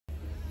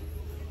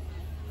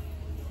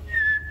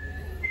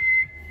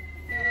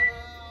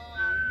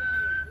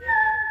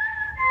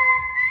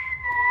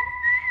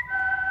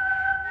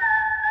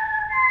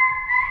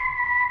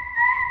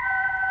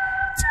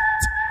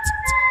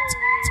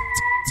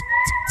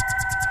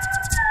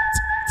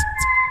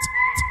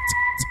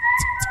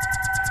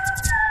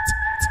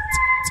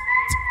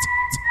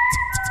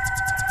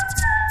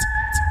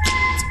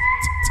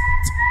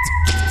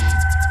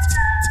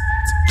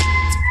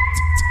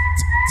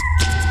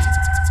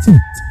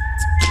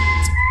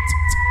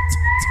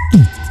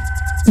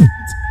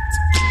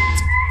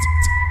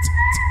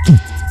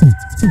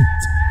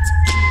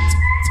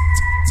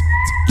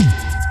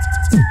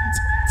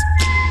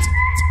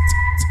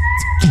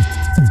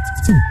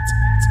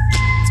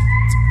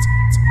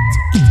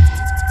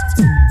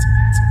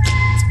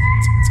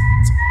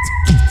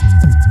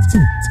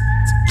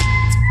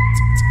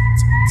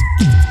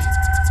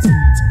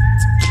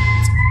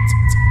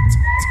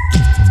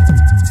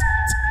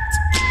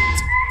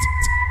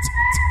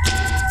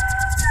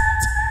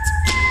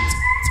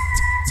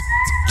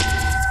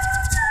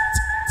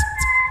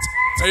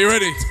Are you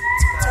ready?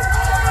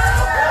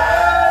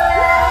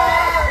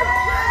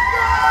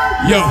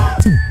 Yo.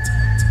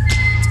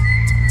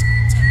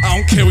 I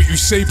don't care what you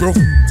say, bro.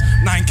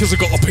 9 kills I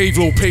gotta pay,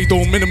 low paid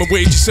all minimum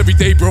wages every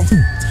day, bro.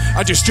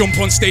 I just jump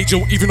on stage,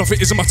 yo, even if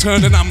it isn't my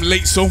turn and I'm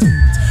late, so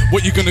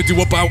what you gonna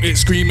do about it?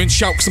 Scream and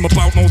shout, cause I'm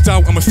about, no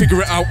doubt, I'ma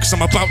figure it out, cause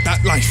I'm about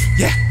that life,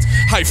 yeah.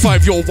 High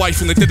five your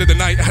wife in the dead of the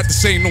night, I had to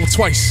say no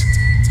twice.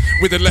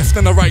 With a left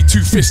and a right,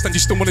 2 fists, and you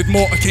still wanted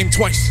more, I came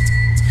twice.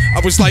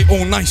 I was like,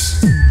 oh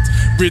nice.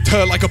 Rid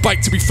her like a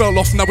bike till we fell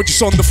off, now we're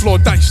just on the floor,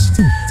 dice.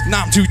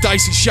 Now I'm too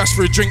dicey, she asked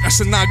for a drink, I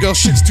said nah girl,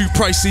 shit's too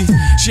pricey.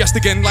 She asked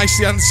again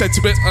nicely, I said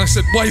to it, and I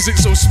said why is it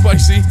so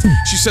spicy?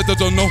 She said I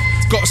don't know,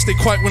 gotta stay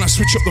quiet when I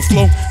switch up the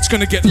flow. It's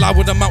gonna get loud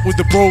when I'm out with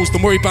the bros,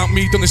 don't worry about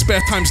me, done the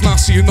spare times now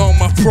so you know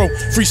I'm a pro.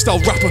 Freestyle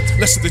rapper,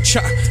 less of the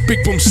chatter,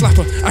 big bum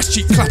slapper, ass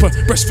cheek clapper,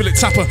 breast fillet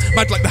tapper,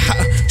 mad like the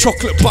Hatter.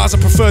 Chocolate bars, I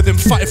prefer them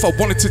fat, if I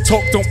wanted to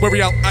talk, don't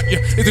worry I'll at you,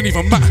 it don't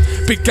even matter.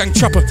 Big gang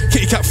trapper,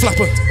 kitty cat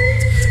flapper.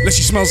 Unless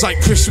she smells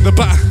like crisps with the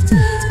batter.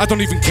 I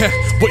don't even care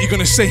what you're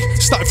gonna say.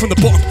 Started from the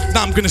bottom,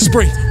 now I'm gonna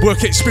spray.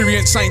 Work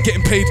experience, I ain't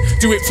getting paid.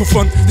 Do it for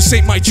fun, this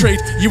ain't my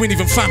trade. You ain't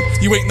even fam,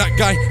 you ain't that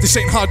guy. This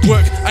ain't hard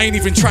work, I ain't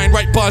even trying.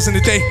 Write bars in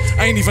the day,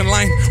 I ain't even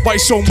lying. Why you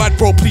so mad,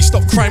 bro? Please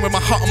stop crying. With my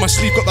heart on my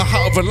sleeve, got the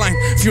heart of a lion.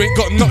 If you ain't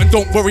got nothing,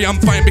 don't worry, I'm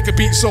fine. Make a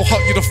beat so hot,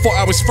 you'd have thought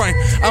I was fine.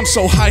 I'm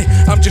so high,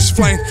 I'm just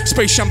flying.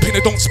 Space champagne, I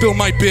don't spill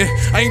my beer.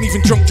 I ain't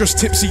even drunk, just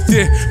tipsy,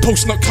 dear.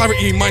 Post not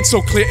clarity, mind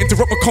so clear.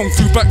 Interrupt my kung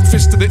fu, back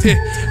fist to the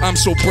ear. I'm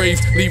so brave,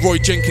 Leroy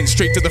Jenkins,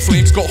 straight to the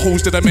flames. Got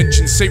holes that I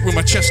mentioned. Say it with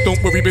my chest,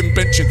 don't worry, been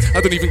benching.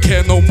 I don't even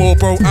care no more,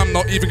 bro. I'm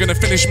not even gonna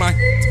finish my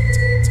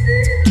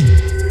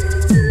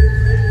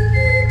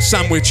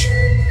sandwich.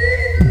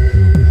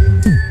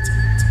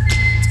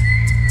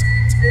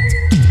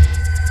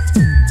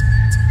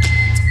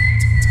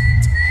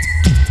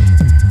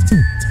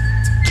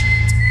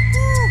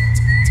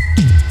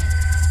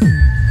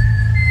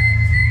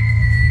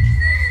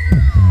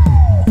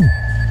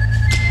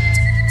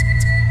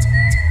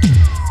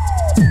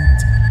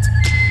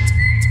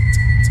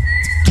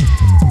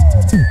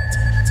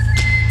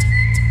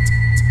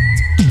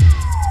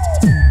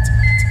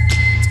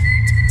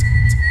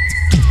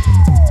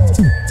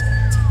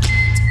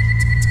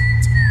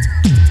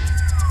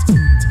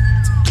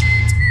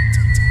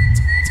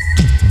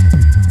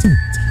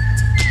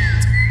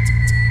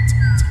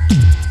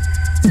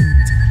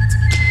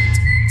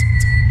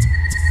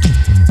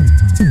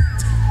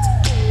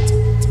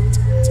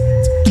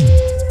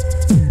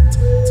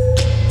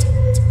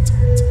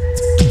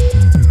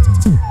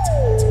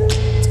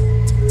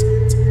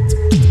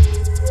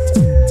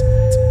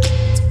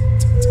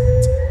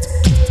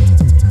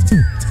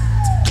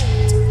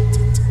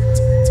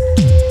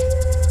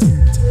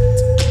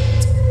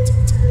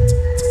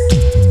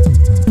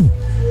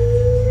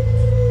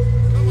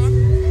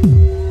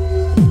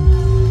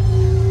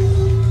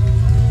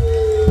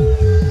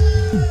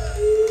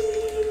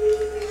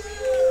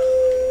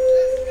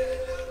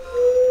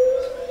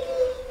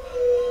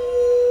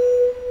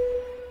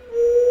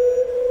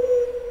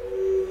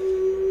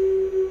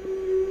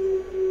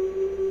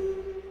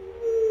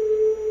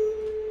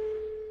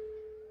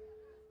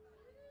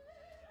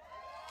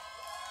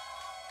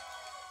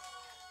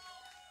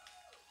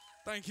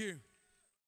 Thank you.